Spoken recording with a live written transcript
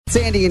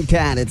Sandy and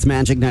Kat, it's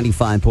Magic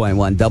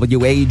 95.1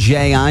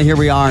 WAJI. Here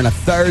we are on a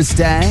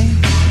Thursday.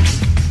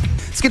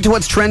 Let's get to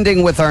what's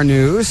trending with our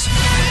news.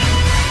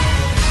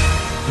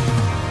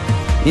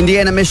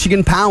 Indiana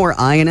Michigan Power,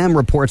 I&M,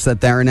 reports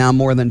that there are now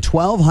more than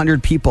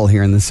 1,200 people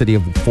here in the city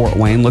of Fort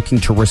Wayne looking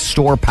to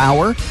restore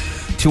power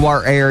to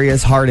our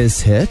area's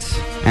hardest hit.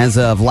 As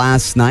of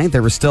last night,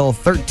 there were still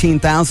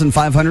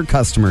 13,500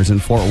 customers in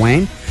Fort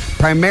Wayne,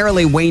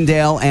 primarily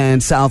Waynedale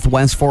and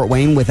Southwest Fort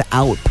Wayne,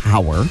 without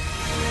power.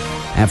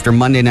 After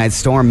Monday night's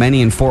storm,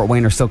 many in Fort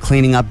Wayne are still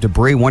cleaning up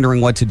debris, wondering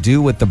what to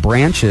do with the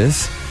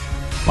branches.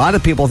 A lot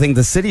of people think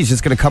the city's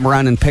just going to come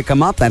around and pick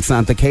them up. That's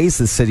not the case.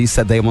 The city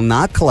said they will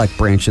not collect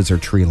branches or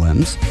tree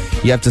limbs.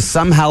 You have to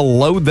somehow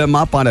load them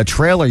up on a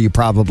trailer you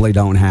probably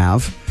don't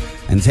have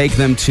and take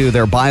them to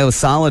their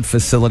biosolid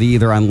facility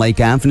either on Lake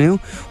Avenue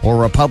or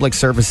Republic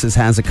Services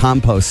has a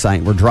compost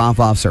site where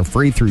drop-offs are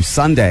free through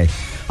Sunday.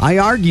 I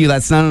argue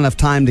that's not enough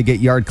time to get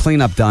yard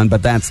cleanup done,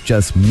 but that's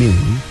just me.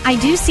 I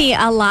do see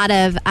a lot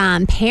of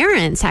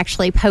parents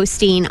actually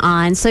posting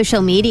on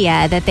social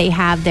media that they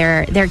have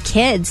their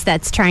kids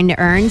that's trying to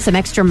earn some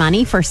extra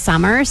money for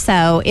summer.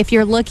 So if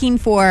you're looking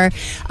for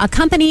a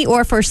company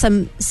or for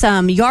some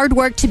yard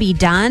work to be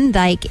done,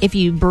 like if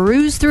you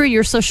peruse through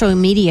your social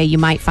media, you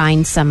might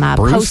find some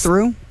Browse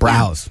through?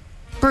 Browse.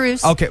 Yeah.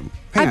 Bruise. Okay.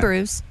 I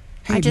bruise.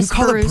 Hey, I just you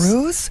call bruise. it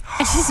bruise?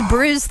 I just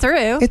bruise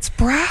through. It's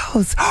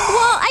browse. Well,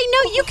 I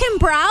know you can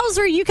browse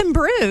or you can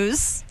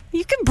bruise.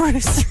 You can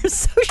bruise through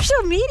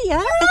social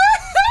media.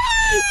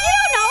 You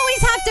don't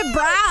always have to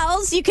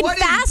browse. You can What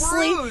is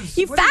fastly. bruise?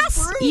 You What is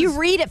fast. bruise? You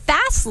read it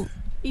fast.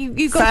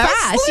 You go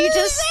Fastly? fast. You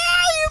just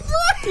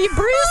you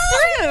bruise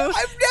through. I've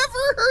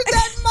never heard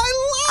that in my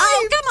life.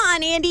 Oh, come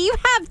on, Andy. You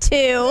have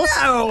to.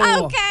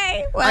 No.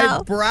 Okay. I've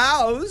Well.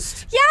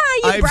 browsed, Yeah,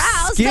 you I've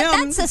browse, skimmed,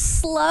 but that's a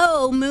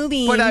slow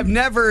moving. but I've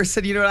never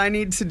said, you know what I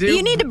need to do?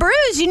 You need to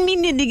bruise. You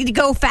need to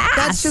go fast.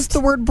 That's just the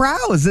word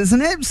browse,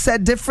 isn't it?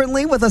 Said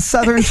differently with a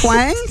southern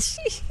twang.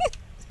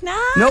 No.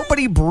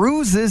 Nobody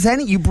bruises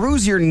any. You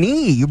bruise your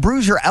knee. You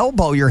bruise your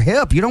elbow, your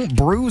hip. You don't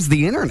bruise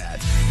the internet.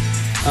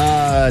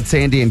 It's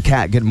Andy and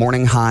Kat. Good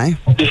morning. Hi.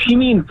 Does she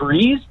mean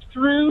breezed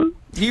through?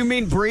 Do you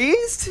mean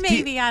breezed?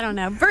 Maybe, I don't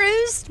know.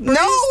 Bruised? No,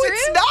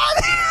 it's through?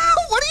 not.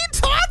 What are you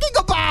talking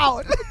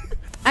about?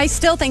 I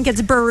still think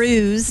it's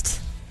bruised.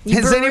 You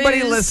Has anybody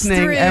bruised listening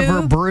through.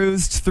 ever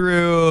bruised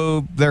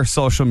through their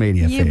social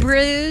media You feed?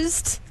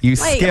 bruised? You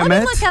Wait, skim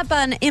let it? me look up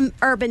an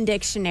Urban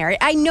Dictionary.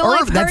 I know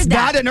I've heard That's that.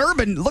 not an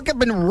urban. Look up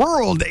in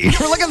rural. You're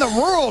looking in the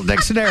rural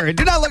dictionary.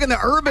 Do not look in the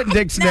urban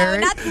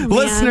dictionary. not- man.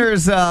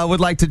 Listeners would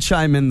like to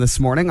chime in this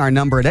morning. Our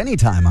number at any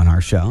time on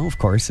our show, of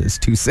course, is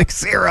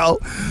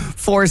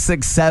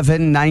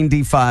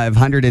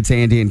 260-467-9500. It's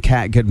Andy and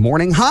Kat. Good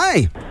morning.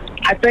 Hi.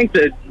 I think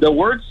that the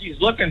word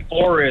she's looking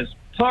for is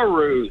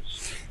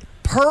peruse.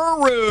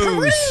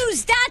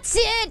 Peruse. That's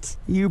it.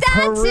 You That's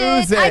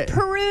peruse I it.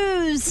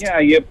 perused. Yeah,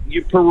 you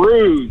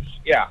peruse.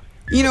 Yeah.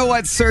 You know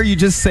what, sir? You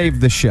just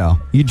saved the show.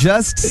 You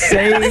just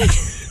saved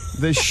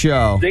the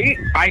show. See,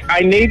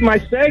 I need my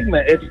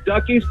segment. It's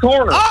Ducky's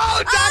Corner.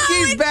 Oh,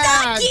 Ducky's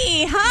back.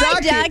 Ducky. Hi,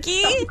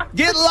 Ducky.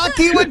 Get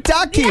lucky with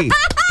Ducky.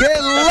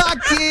 Get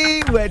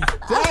lucky with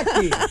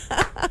Ducky.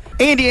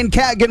 Andy and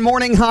Kat, good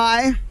morning.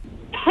 Hi.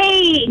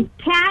 Hey,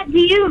 Kat, do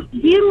you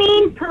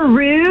mean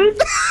peruse?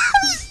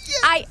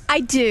 I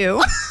do.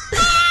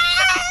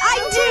 I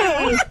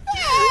do.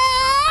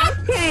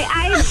 Okay,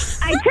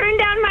 I turned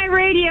down my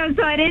radio,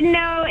 so I didn't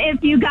know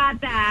if you got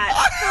that.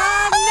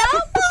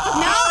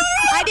 No,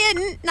 I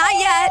didn't. Not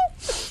yet.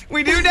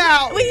 We do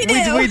now. We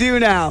do. We do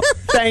now.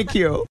 Thank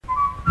you.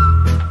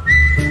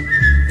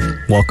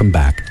 Welcome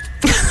back.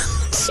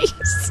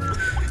 Jeez.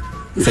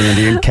 It's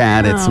Andy and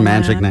Kat. It's Oh,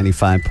 Magic man.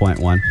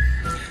 95.1.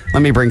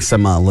 Let me bring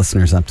some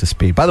listeners up to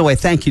speed. By the way,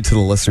 thank you to the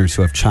listeners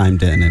who have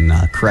chimed in and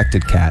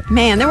corrected Kat.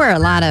 Man, there were a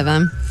lot of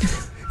them.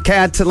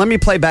 Kat, let me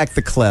play back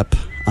the clip.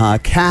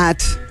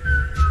 Kat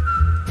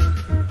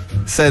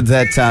said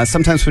that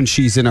sometimes when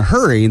she's in a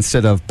hurry,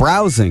 instead of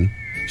browsing,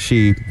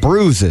 she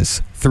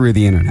bruises through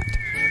the internet.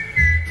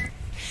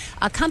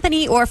 A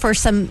company or for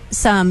some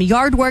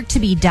yard work to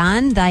be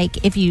done,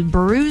 like if you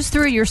peruse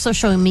through your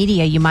social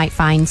media, you might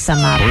find some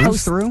Bruise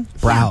posts. through?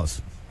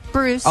 Browse.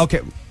 Bruise.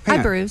 Okay. hang I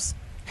on. bruise.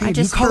 Hey, I you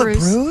just call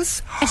bruise. it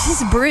bruise? I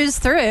just bruise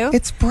through.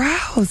 It's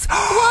browse. Well,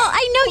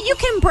 I know you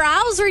can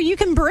browse or you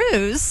can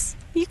bruise.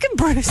 You can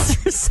bruise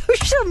through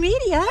social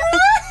media.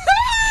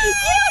 You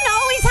don't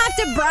always have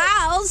to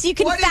browse. You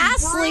can What is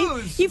fastly.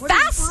 bruise? You What is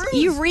fast. bruise?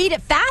 You read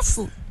it fast.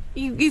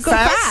 You go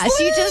fast.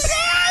 You just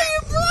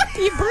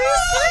you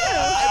bruise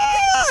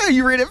through.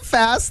 You read it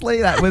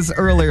fastly. That was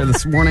earlier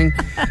this morning,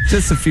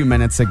 just a few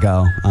minutes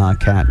ago.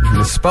 Kat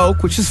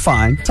misspoke, which is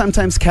fine.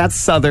 Sometimes Kat's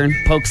Southern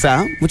pokes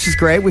out, which is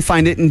great. We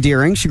find it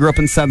endearing. She grew up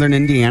in Southern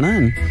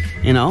Indiana,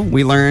 and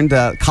we learned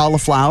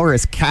cauliflower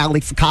is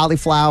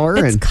cauliflower.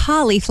 It's and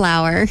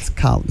cauliflower.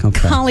 okay.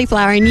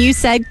 Cauliflower, and you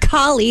said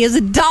collie is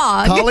a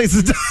dog. Collie's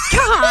a dog.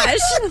 Gosh,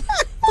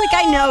 like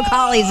I know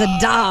collie's a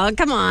dog.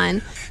 Come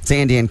on. It's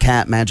Andy and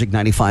Kat, Magic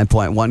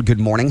 95.1. Good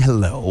morning.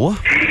 Hello.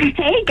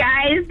 Hey,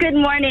 guys, good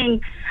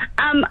morning.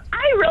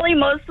 I really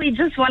really mostly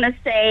just want to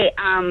say,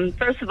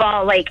 first of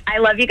all, like, I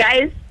love you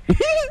guys.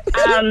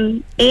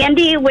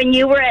 Andy, when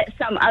you were at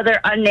some other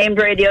unnamed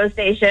radio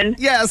station,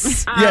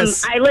 Yes.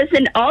 I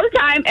listened all the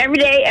time, every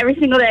day, every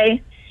single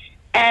day,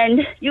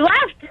 and you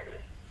left,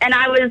 and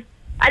I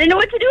didn't know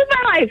what to do with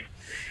my life,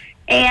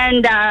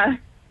 and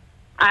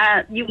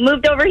you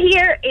moved over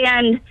here,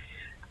 and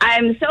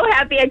I'm so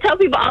happy. I tell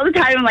people all the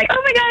time, I'm like,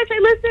 oh my gosh, I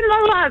listen, blah,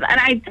 blah, blah, and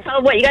I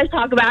tell what you guys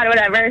talk about or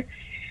whatever.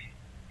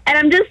 And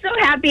I'm just so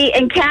happy.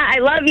 And Kat, I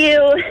love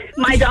you.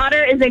 My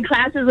daughter is in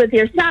classes with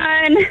your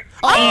son.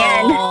 Oh.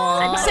 And I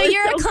thought So it was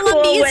you're at cool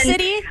Columbia when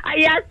City? I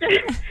asked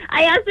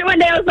her one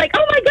day, I was like,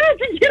 oh my gosh,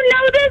 did you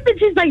know this? And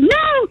she's like,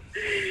 no.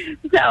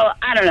 So,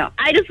 I don't know.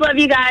 I just love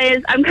you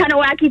guys. I'm kind of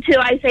wacky, too.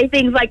 I say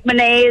things like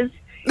mayonnaise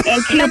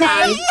and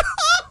coupons.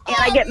 And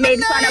I get made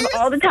fun of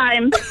all the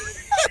time.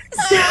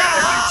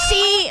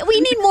 See,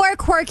 we need more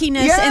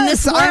quirkiness in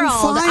this world. I'm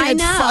fine. I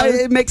It's know. fine.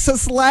 It makes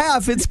us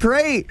laugh. It's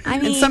great. I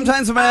and mean,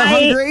 sometimes when I'm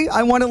hungry,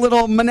 I want a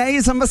little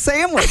mayonnaise on my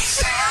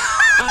sandwich.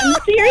 I'm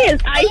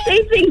serious. I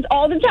say things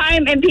all the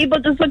time, and people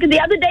just look at the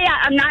other day.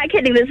 I'm not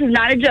kidding. This is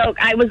not a joke.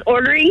 I was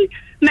ordering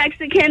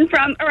Mexican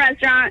from a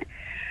restaurant.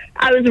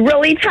 I was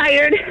really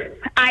tired.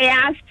 I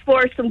asked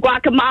for some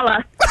guacamole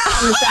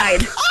on the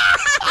side.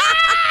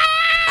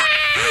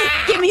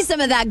 Give me some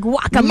of that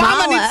guacamole.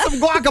 Mama needs some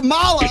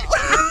guacamole.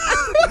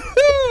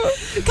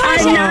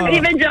 I'm not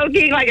even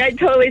joking. Like, I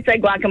totally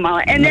said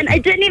guacamole. And then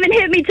it didn't even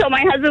hit me till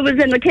my husband was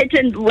in the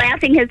kitchen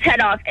laughing his head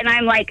off. And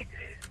I'm like,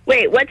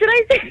 wait, what did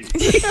I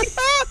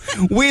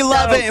say? We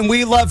love it, and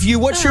we love you.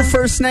 What's your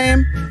first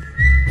name?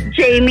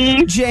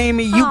 Jamie.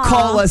 Jamie, you Aw.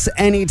 call us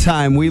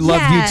anytime. We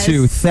love Yes. you,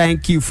 too.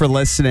 Thank you for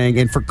listening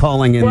and for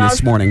calling in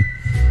this morning.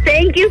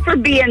 Thank you for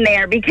being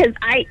there, because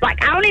I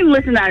don't even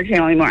listen to our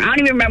channel anymore. I don't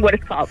even remember what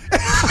it's called.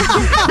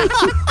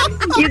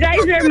 You guys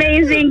are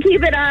amazing.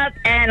 Keep it up,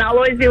 and I'll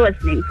always be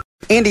listening.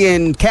 Andy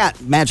and Kat,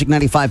 Magic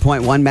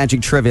 95.1,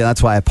 Magic Trivia.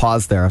 That's why I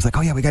paused there. I was like,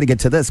 oh, yeah, we got to get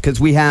to this because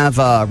we have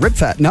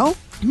Ribfest. No?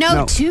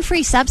 No, 2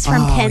 free subs from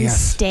Penn yes.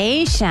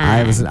 Station.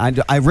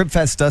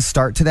 Ribfest does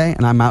start today,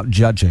 and I'm out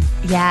judging.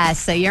 Yeah,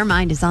 so your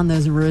mind is on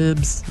those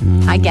ribs.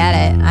 I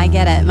get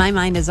it. My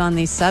mind is on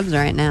these subs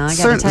right now. I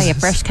got to tell you,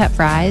 fresh cut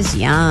fries,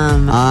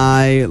 yum.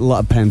 I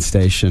love Penn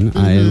Station.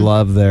 I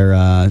love their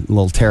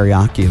little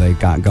teriyaki they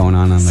got going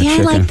on the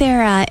chicken.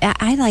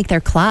 I like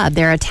their club.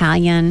 Their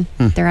Italian,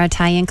 their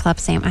Italian club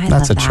sandwich.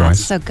 That's love a that.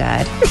 choice. So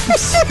good.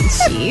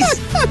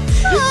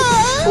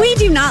 Jeez. We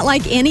do not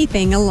like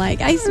anything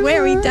alike. I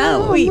swear we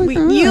don't.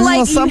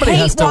 You somebody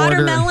has hate to order.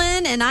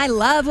 watermelon, and I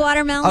love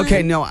watermelon.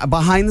 Okay, no,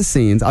 behind the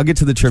scenes, I'll get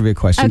to the trivia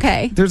question.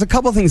 Okay. There's a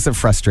couple things that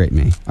frustrate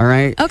me, all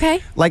right? Okay.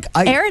 Like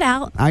Air it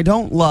out. I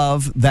don't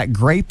love that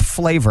grape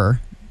flavor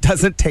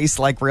doesn't taste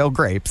like real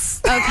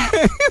grapes.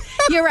 Okay.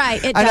 You're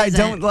right. It And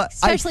doesn't.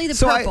 Especially the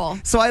purple.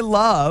 I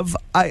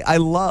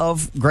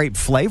love grape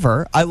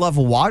flavor. I love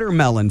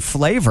watermelon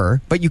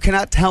flavor, but you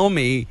cannot tell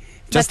me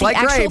just the like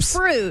actual grapes,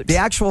 fruit. the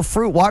actual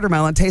fruit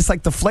watermelon tastes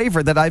like the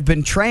flavor that I've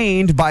been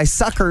trained by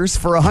suckers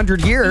for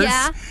 100 years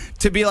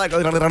to be like,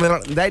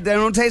 they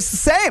don't taste the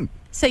same.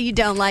 So you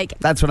don't like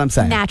That's what I'm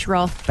saying.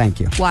 natural Thank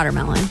you.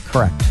 watermelon.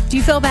 Correct. Do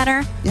you feel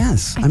better?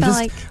 Yes. I feel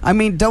like-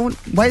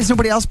 why has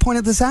nobody else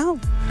pointed this out?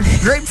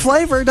 Grape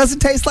flavor doesn't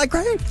taste like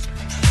grapes.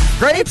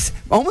 Grapes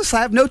almost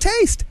have no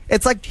taste.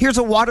 It's like, here's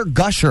a water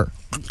gusher.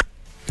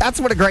 That's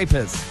what a grape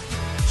is.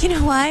 You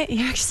know what?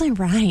 You're actually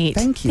right.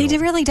 Thank you. They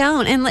really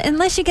don't.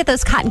 Unless you get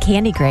those cotton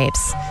candy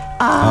grapes.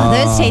 Oh,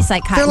 those taste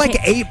like cotton They're like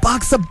candy.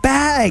 $8 a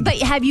bag. But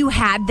have you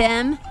had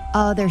them?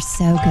 Oh, they're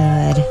so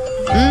good.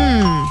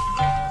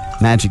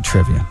 Magic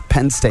trivia.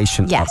 Penn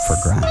Station Yes. up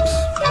for grabs.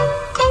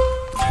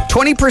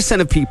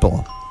 20% of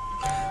people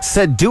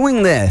said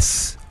doing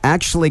this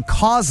actually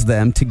caused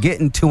them to get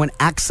into an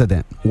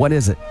accident. What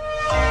is it?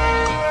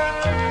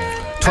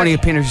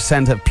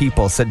 20% of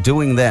people said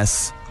doing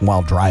this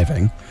while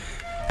driving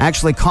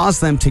actually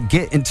caused them to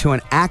get into an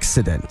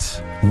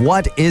accident.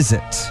 What is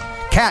it?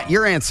 Kat,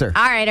 your answer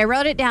All right, I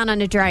wrote it down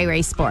on a dry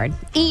erase board.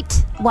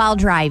 Eat while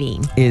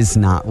driving. is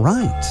not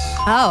right.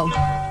 Oh,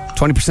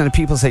 20% of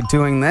people say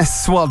doing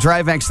this while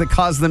driving actually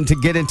caused them to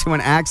get into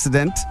an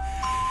accident.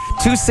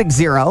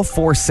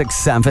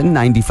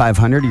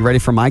 260-467-9500. You ready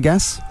for my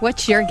guess?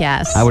 what's your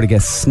guess? I would have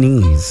guessed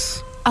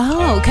sneeze.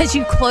 Oh, because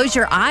you close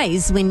your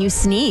eyes when you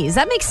sneeze.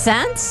 That makes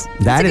sense.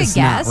 That That's a is good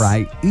guess. not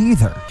right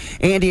either.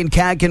 Andy and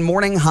Kat, good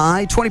morning.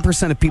 Hi.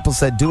 20% of people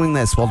said doing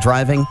this while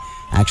driving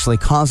actually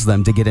caused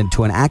them to get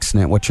into an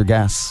accident. What's your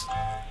guess?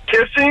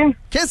 Kissing?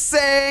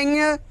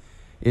 Kissing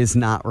is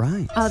not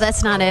right. Oh,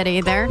 that's not it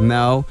either.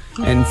 No.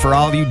 And for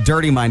all you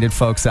dirty-minded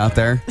folks out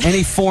there,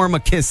 any form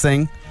of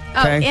kissing.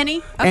 Oh, Okay?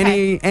 any?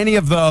 Okay. Any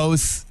of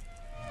those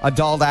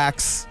adult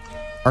acts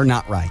are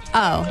not right.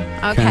 Oh,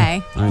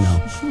 okay. I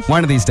know.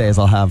 One of these days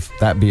I'll have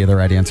that be the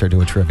right answer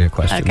to a trivia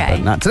question, Okay.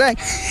 but not today.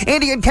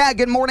 Andy and Kat,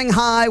 good morning.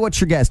 Hi. What's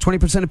your guess?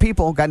 20% of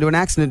people got into an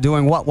accident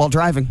doing what while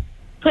driving?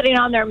 Putting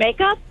on their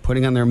makeup?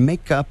 Putting on their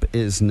makeup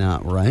is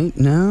not right.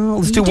 No.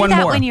 Let's do You one do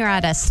that more. when you're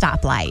at a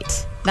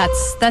stoplight.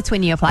 That's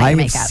when you apply I your have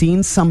makeup.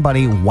 seen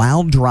somebody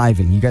while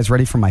driving. You guys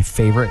ready for my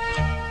favorite?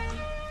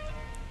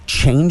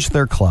 change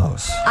their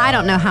clothes. I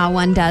don't know how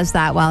one does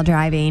that while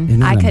driving.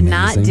 Isn't that I could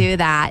not amazing? do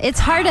that. It's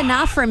hard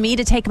enough for me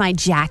to take my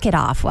jacket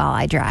off while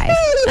I drive.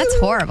 That's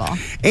horrible.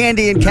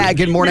 Andy and Kat,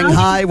 good morning.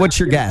 Hi, what's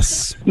your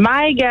guess?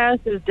 My guess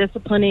is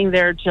disciplining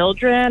their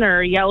children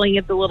or yelling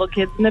at the little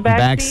kids in the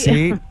back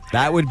seat.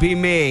 That would be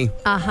me.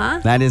 Uh-huh.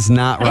 That is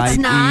not It's right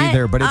not?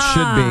 either, but it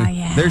should be.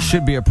 Yeah. There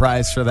should be a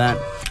prize for that.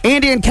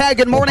 Andy and Kat,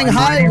 good morning.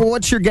 Hi,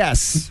 what's your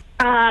guess?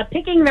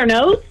 Picking their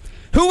nose.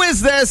 Who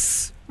is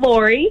this?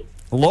 Lori.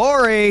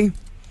 Lori.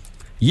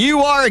 You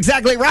are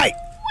exactly right.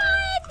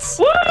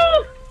 Woo!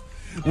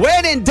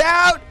 When in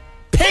doubt,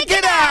 pick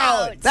it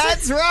out.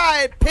 That's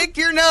right. Pick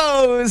your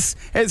nose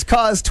has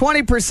caused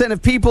 20%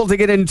 of people to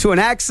get into an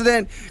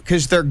accident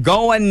because they're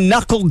going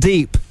knuckle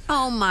deep.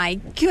 Oh, my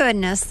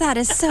goodness. That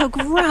is so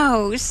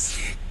gross.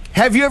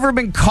 Have you ever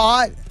been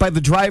caught by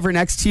the driver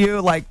next to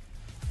you, like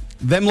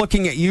them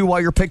looking at you while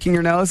you're picking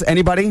your nose?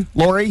 Anybody?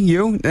 Lori,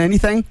 you?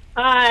 Anything?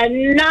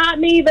 Not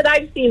me, but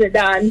I've seen it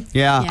done.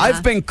 Yeah, Yeah.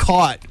 I've been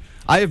caught.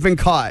 I have been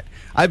caught.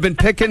 I've been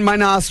picking my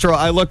nostril.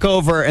 I look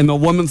over, and the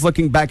woman's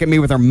looking back at me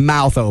with her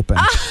mouth open.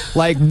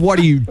 Like, what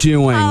are you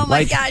doing? Oh, my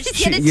like, gosh.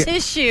 Get a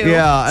tissue.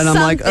 Yeah, and I'm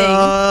like,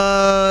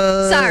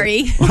 Something.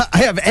 Sorry. I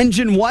have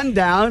engine 1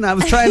 down. I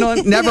was trying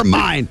to, never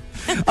mind.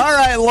 All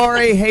right,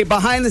 Lori. Hey,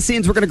 behind the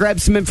scenes, we're going to grab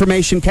some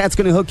information. Kat's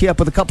going to hook you up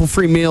with a couple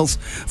free meals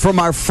from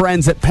our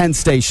friends at Penn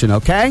Station,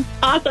 okay?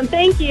 Awesome.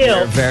 Thank you.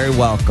 You're very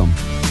welcome.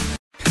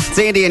 It's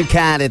Andy and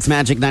Kat. It's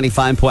Magic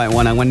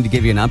 95.1. I wanted to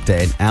give you an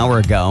update. An hour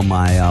ago,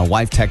 my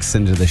wife texted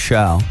into the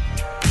show.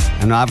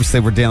 And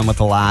obviously, we're dealing with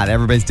a lot.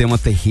 Everybody's dealing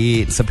with the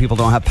heat. Some people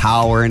don't have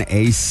power and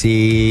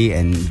AC,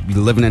 and you're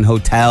living in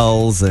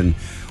hotels and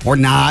or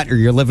not, or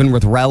you're living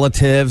with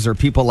relatives or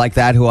people like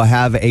that who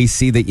have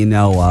AC that you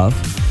know of.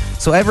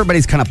 So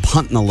everybody's kind of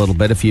punting a little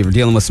bit if you're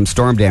dealing with some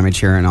storm damage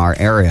here in our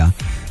area.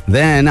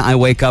 Then I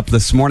wake up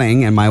this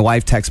morning and my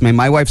wife texts me.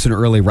 My wife's an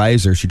early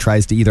riser. She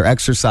tries to either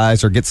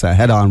exercise or gets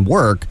ahead on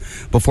work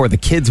before the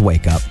kids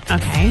wake up.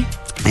 Okay.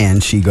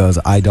 And she goes,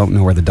 I don't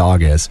know where the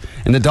dog is.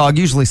 And the dog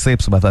usually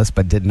sleeps with us,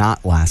 but did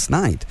not last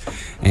night.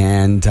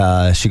 And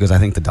she goes, I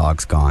think the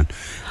dog's gone.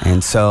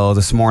 And so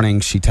this morning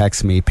she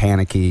texts me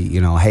panicky,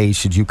 hey,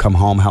 should you come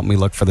home, help me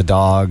look for the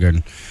dog?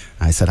 And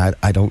I said,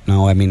 I don't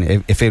know. I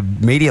mean, if it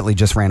immediately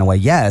just ran away,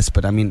 yes.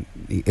 But I mean,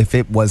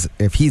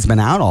 if he's been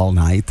out all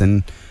night,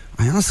 then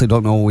I honestly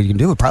don't know what we can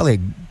do. Probably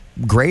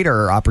a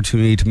greater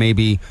opportunity to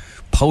maybe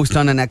post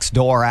on a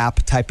Nextdoor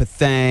app type of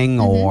thing,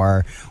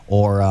 or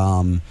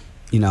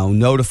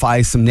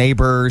notify some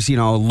neighbors,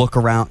 look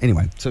around.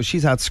 Anyway, so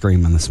she's out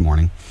screaming this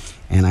morning.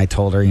 And I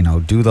told her,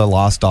 do the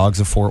Lost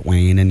Dogs of Fort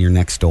Wayne in your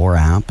Nextdoor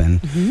app,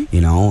 and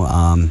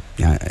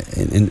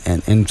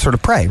and sort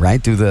of pray, right?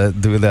 Do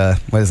the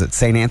what is it?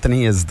 St.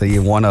 Anthony is the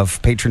one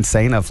of patron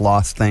saint of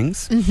lost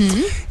things.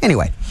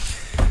 Anyway,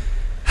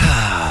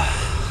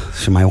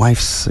 so my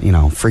wife's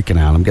freaking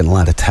out. I'm getting a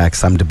lot of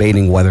texts. I'm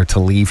debating whether to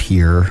leave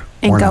here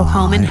And or go not.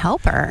 home and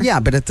help her. Yeah,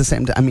 but at the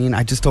same time, I mean,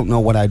 I just don't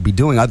know what I'd be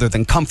doing other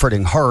than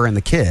comforting her and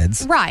the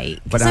kids. Right.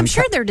 But Because I'm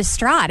sure they're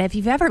distraught. If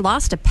you've ever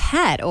lost a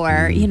pet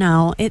or,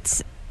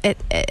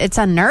 it's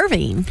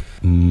unnerving.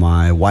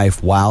 My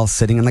wife, while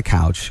sitting on the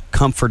couch,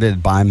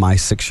 comforted by my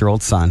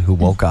 6-year-old son who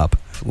woke up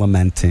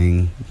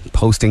lamenting,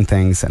 posting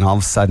things, and all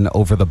of a sudden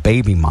over the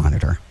baby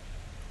monitor,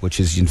 which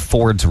is in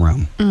Ford's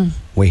room,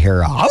 we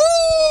hear,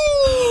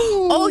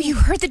 Oh, you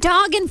heard the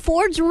dog in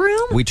Ford's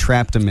room? We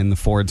trapped him in the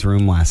Ford's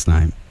room last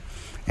night.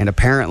 And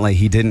apparently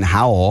he didn't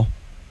howl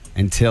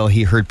until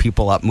he heard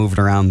people up moving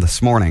around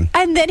this morning.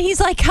 And then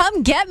he's like,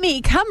 come get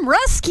me. Come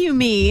rescue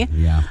me.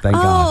 Yeah, thank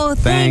God. Oh,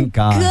 thank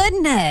God.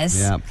 goodness.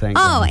 Yeah, thank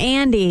Oh, God.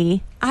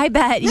 Andy, I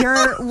bet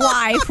your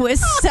wife was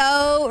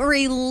so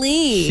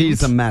relieved.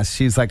 She's a mess.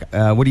 She's like,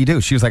 what do you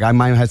do? She was like, I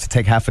might have to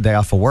take half a day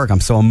off of work. I'm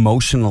so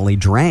emotionally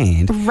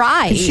drained.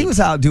 Right. And she was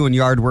out doing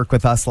yard work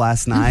with us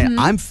last night.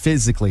 I'm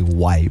physically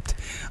wiped.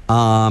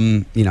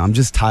 I'm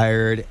just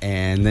tired.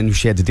 And then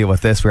she had to deal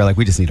with this. We were like,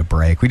 we just need a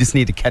break. We just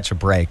need to catch a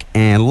break.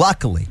 And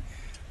luckily,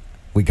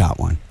 we got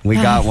one. We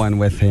got one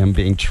with him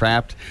being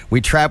trapped.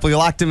 We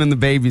locked him in the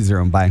baby's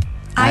room by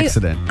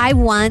accident. I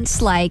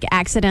once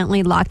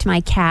accidentally locked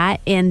my cat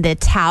in the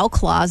towel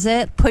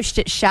closet, pushed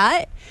it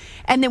shut,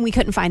 and then we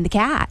couldn't find the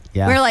cat.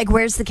 Yeah. We were like,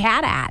 where's the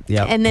cat at?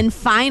 Yep. And then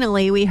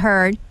finally we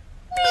heard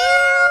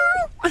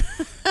meow.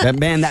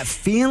 That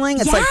feeling.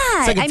 It's like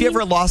Yeah, if you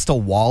ever lost a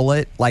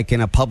wallet in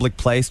a public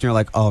place and you're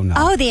like, oh no.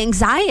 Oh, the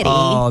anxiety.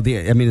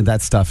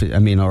 That stuff.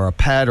 Or a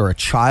pet or a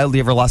child. You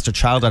ever lost a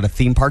child at a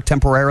theme park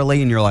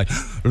temporarily and you're like,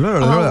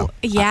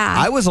 yeah.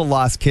 I was a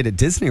lost kid at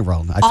Disney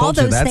World. I All told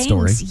you those that things.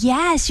 story.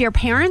 Yes, your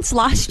parents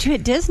lost you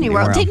at Disney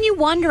World. World. Didn't you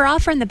wander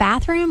off from the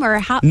bathroom or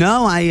how?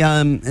 No,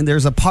 and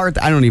there's a part,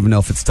 I don't even know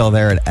if it's still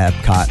there at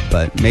Epcot,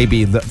 but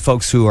maybe the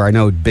folks who are, I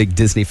know, big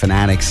Disney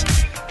fanatics,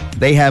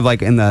 they have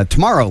in the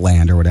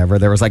Tomorrowland or whatever,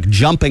 there was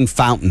jumping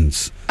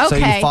fountains. So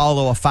Okay. you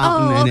follow a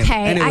fountain Oh, and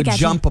okay. it I would got you.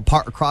 jump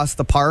across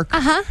the park.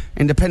 Uh-huh.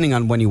 And depending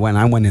on when you went,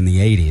 I went in the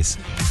 80s.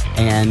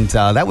 And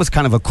that was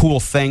kind of a cool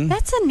thing.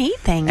 That's a neat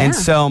thing. And yeah.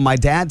 so my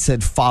dad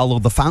said, follow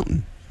the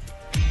fountain.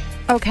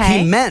 Okay.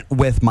 He meant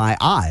with my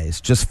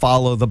eyes, just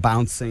follow the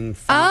bouncing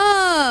fountain.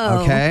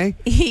 Oh. Okay.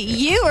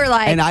 You were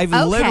like, And I've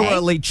okay.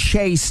 literally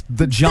chased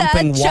the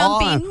jumping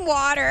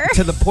water.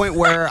 to the point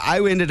where I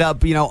ended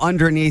up,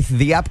 underneath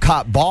the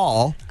Epcot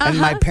ball, and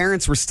my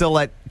parents were still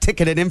at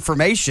ticketed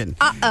information.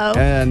 Uh-oh.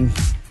 And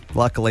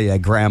luckily, a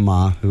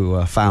grandma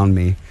who found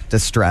me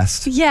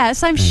distressed.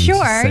 Yes, I'm and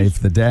sure.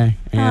 saved the day.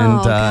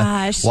 And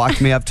gosh.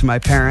 walked me up to my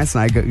parents,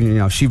 and I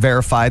go, she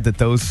verified that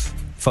those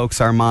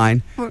folks are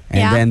mine. And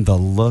Yeah. then the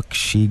look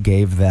she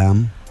gave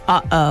them.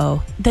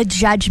 Uh-oh. The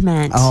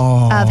judgment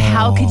Oh, of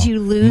how could you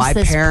lose my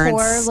this parents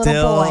poor little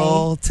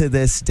still boy. to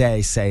this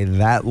day say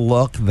that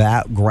look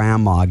that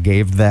grandma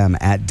gave them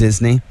at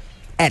Disney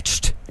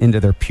etched into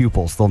their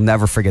pupils. They'll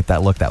never forget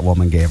that look that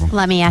woman gave them.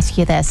 Let me ask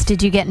you this.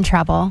 Did you get in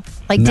trouble?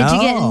 Like, did you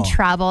get in No.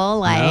 trouble?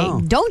 Like,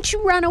 No. don't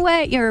you run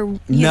away? You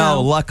No,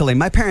 know. luckily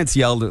my parents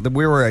yelled.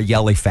 We were a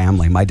yelly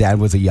family. My dad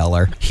was a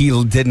yeller. He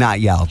did not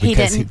yell He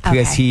because didn't?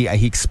 because Okay.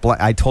 he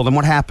explained. I told him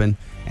what happened,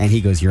 and he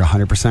goes, "You're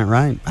 100%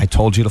 right. I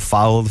told you to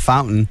follow the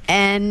fountain.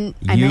 And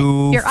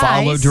You your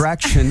follow eyes.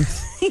 direction.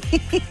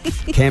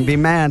 Can't be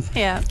mad.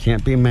 Yeah.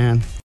 Can't be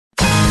mad."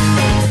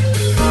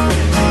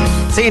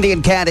 Sandy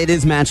and Cat, it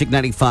is Magic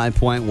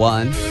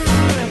 95.1.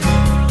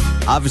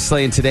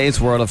 Obviously, in today's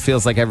world, it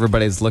feels like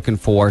everybody's looking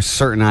for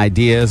certain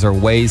ideas or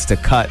ways to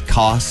cut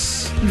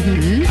costs.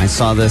 I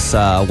saw this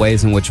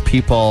ways in which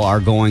people are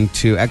going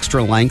to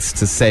extra lengths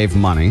to save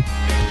money.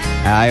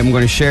 I am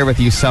going to share with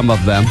you some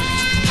of them.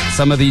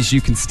 Some of these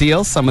you can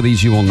steal, some of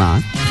these you will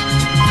not.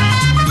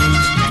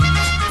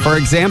 For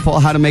example,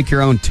 how to make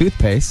your own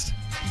toothpaste.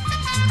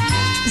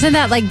 Isn't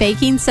that like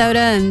baking soda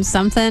and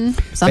something?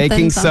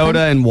 Baking soda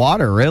and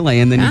water, really.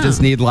 And then you Oh.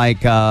 just need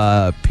like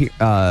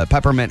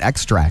peppermint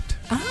extract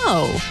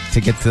Oh.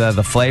 to get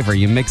the flavor.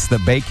 You mix the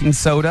baking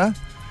soda,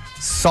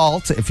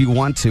 salt if you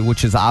want to,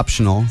 which is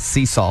optional,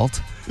 sea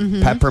salt,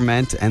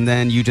 peppermint, and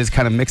then you just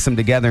kind of mix them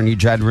together, and you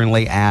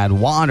generally add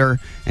water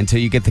until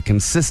you get the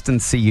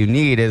consistency you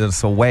need. It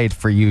is a way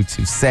for you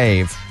to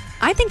save.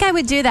 I think I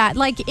would do that.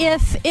 Like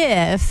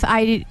if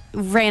I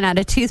ran out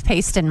of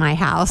toothpaste in my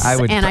house I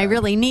would- and I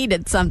really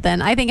needed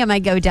something, I think I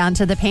might go down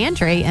to the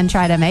pantry and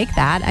try to make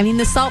that. I mean,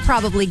 the salt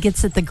probably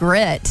gets at the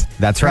grit.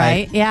 That's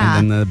right. Yeah.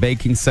 And then the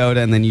baking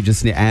soda, and then you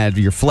just add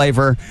your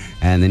flavor,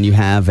 and then you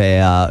have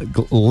a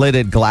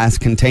lidded glass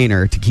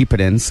container to keep it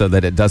in so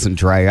that it doesn't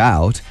dry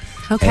out.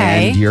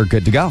 Okay. And you're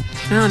good to go.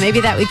 Oh,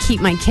 maybe that would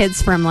keep my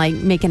kids from like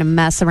making a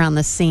mess around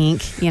the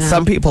sink.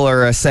 Some people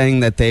are saying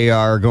that they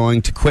are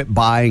going to quit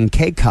buying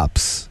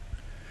K-Cups,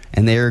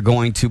 and they're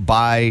going to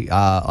buy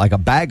like a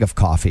bag of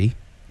coffee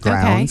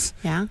grounds.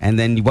 Okay, yeah. And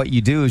then what you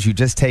do is you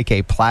just take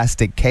a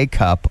plastic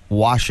K-Cup,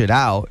 wash it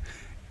out,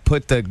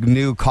 put the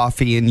new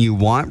coffee in you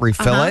want,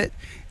 refill it,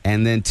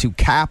 and then to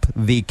cap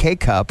the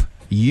K-Cup,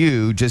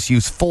 you just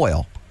use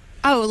foil.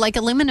 Oh, like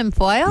aluminum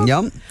foil?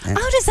 Yep.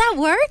 Oh, does that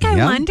work? I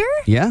Yep. wonder.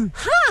 Yeah.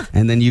 Huh.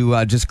 And then you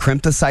just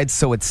crimp the sides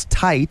so it's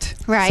tight.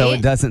 Right. So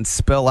it doesn't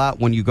spill out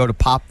when you go to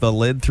pop the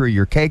lid through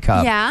your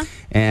K-Cup. Yeah.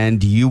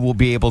 And you will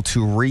be able to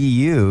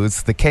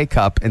reuse the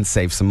K-Cup and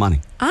save some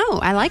money. Oh,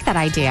 I like that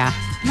idea.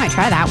 I might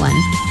try that one.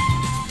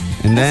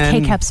 And Those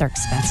then, K-Cups are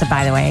expensive,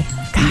 by the way.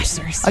 Gosh,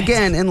 they're expensive.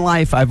 again, in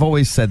life, I've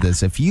always said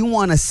this. If you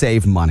want to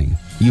save money,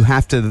 you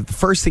have to, the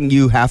first thing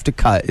you have to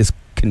cut is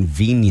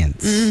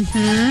convenience.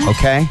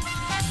 Okay?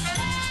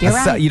 You're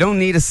right. You don't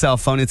need a cell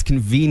phone. It's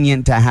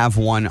convenient to have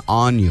one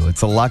on you.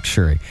 It's a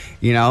luxury.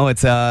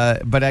 It's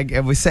but I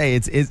would say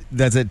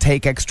does it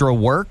take extra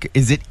work?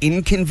 Is it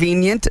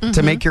inconvenient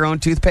to make your own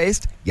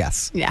toothpaste?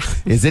 Yes. Yeah.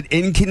 Is it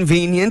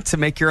inconvenient to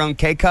make your own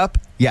K-Cup?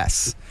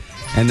 Yes.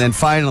 And then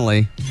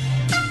finally,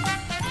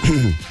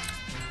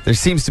 there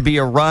seems to be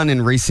a run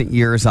in recent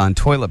years on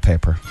toilet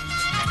paper.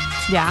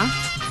 Yeah.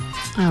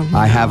 Oh,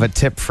 I no. have a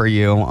tip for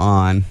you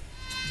on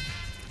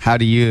how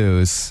to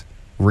use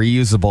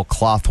reusable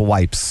cloth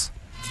wipes.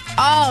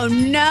 Oh,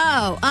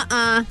 no.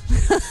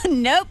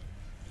 Nope.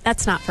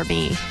 That's not for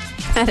me.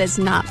 That is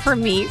not for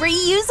me.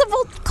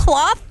 Reusable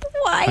cloth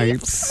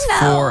wipes?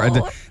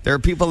 No. There are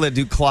people that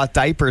do cloth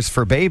diapers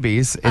for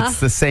babies. It's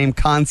the same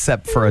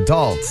concept for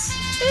adults.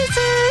 Is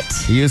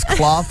it? You use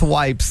cloth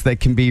wipes that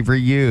can be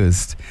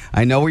reused.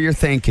 I know what you're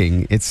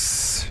thinking.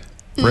 It's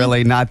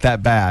really not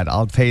that bad.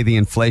 I'll pay the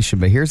inflation.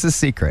 But here's the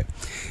secret.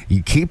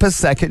 You keep a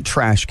second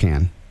trash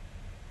can.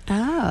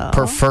 Oh.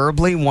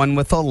 Preferably one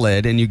with a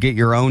lid, and you get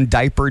your own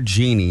diaper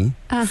genie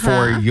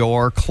for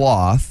your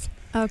cloth.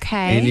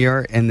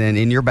 Okay. And then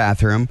in your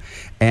bathroom,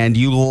 and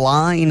you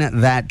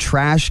line that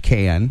trash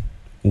can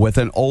with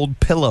an old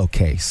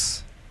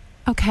pillowcase.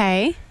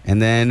 Okay.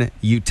 And then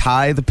you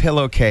tie the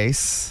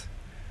pillowcase,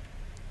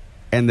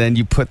 and then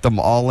you put them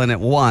all in at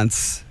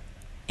once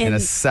in a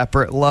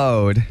separate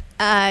load.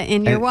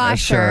 In your washer.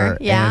 Sure.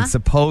 Yeah. And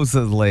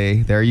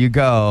supposedly, there you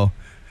go.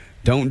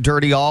 Don't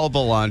dirty all the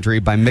laundry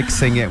by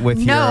mixing it with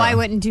No, your... I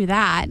wouldn't do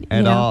that.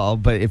 At all.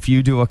 But if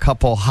you do a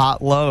couple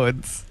hot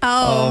loads,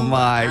 oh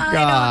my gosh.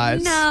 I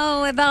don't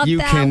know about You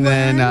that can one.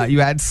 then, you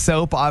add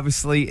soap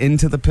obviously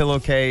into the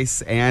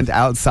pillowcase and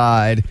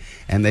outside.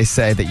 And they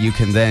say that you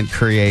can then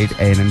create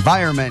an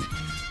environment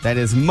that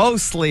is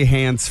mostly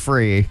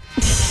hands-free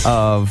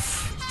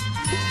of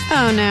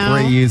Oh, no.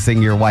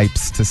 reusing your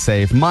wipes to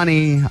save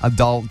money.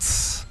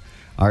 Adults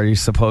are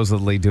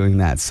supposedly doing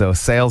that. So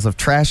sales of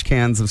trash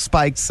cans have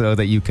spiked so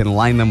that you can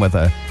line them with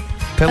a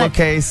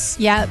pillowcase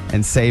Yep.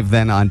 and save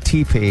then on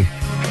TP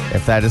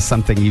if that is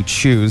something you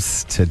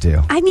choose to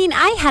do. I mean,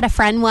 I had a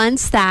friend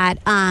once that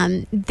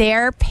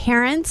their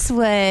parents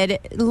would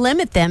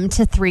limit them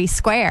to 3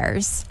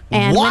 squares.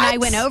 And when I What?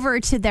 went over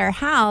to their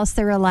house,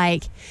 they were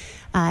like,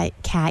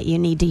 Kat, you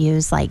need to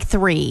use like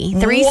 3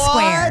 What?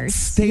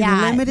 squares. They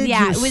limited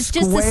yeah, your it was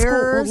just the school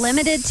squares?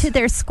 limited to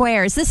their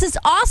squares. This is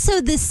also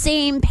the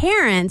same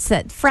parents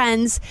that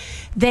friends,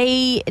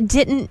 they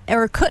didn't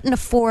or couldn't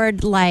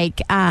afford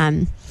like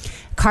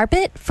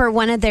carpet for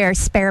one of their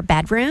spare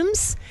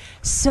bedrooms.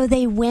 So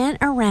they went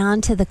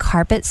around to the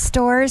carpet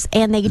stores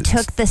and they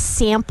took the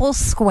sample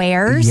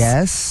squares.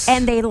 Yes.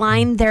 And they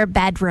lined their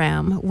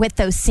bedroom with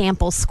those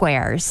sample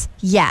squares.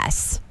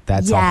 Yes.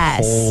 That's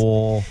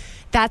yes.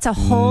 That's a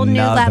whole new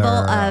Another level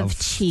of of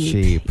cheap.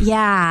 cheap.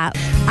 Yeah.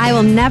 I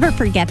will never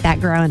forget that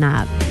growing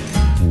up.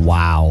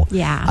 Wow.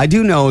 Yeah. I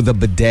do know the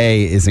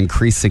bidet is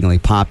increasingly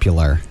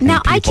popular. and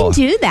Now, I can people-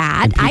 do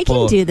that. and I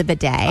people- can do the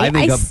bidet.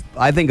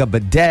 I think a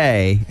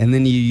bidet, and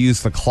then you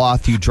use the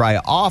cloth you dry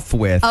off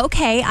with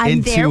Okay,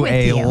 I'm there into with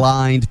a you.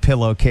 lined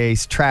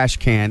pillowcase, trash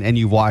can, and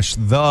you wash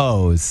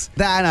those.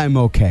 That I'm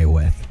okay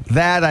with.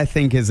 That I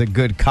think is a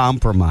good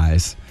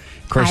compromise.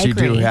 Of course, I you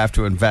do agree. have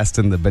to invest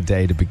in the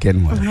bidet to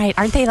begin with. Right.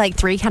 Aren't they like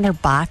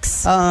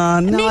 $300?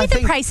 No, Maybe I the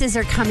think, prices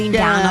are coming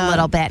down a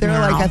little bit They're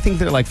now. like, I think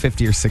they're like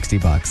 $50 or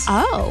 $60.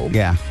 Oh.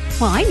 Yeah.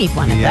 Well, I need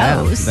one of Yeah.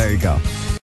 those. There you go.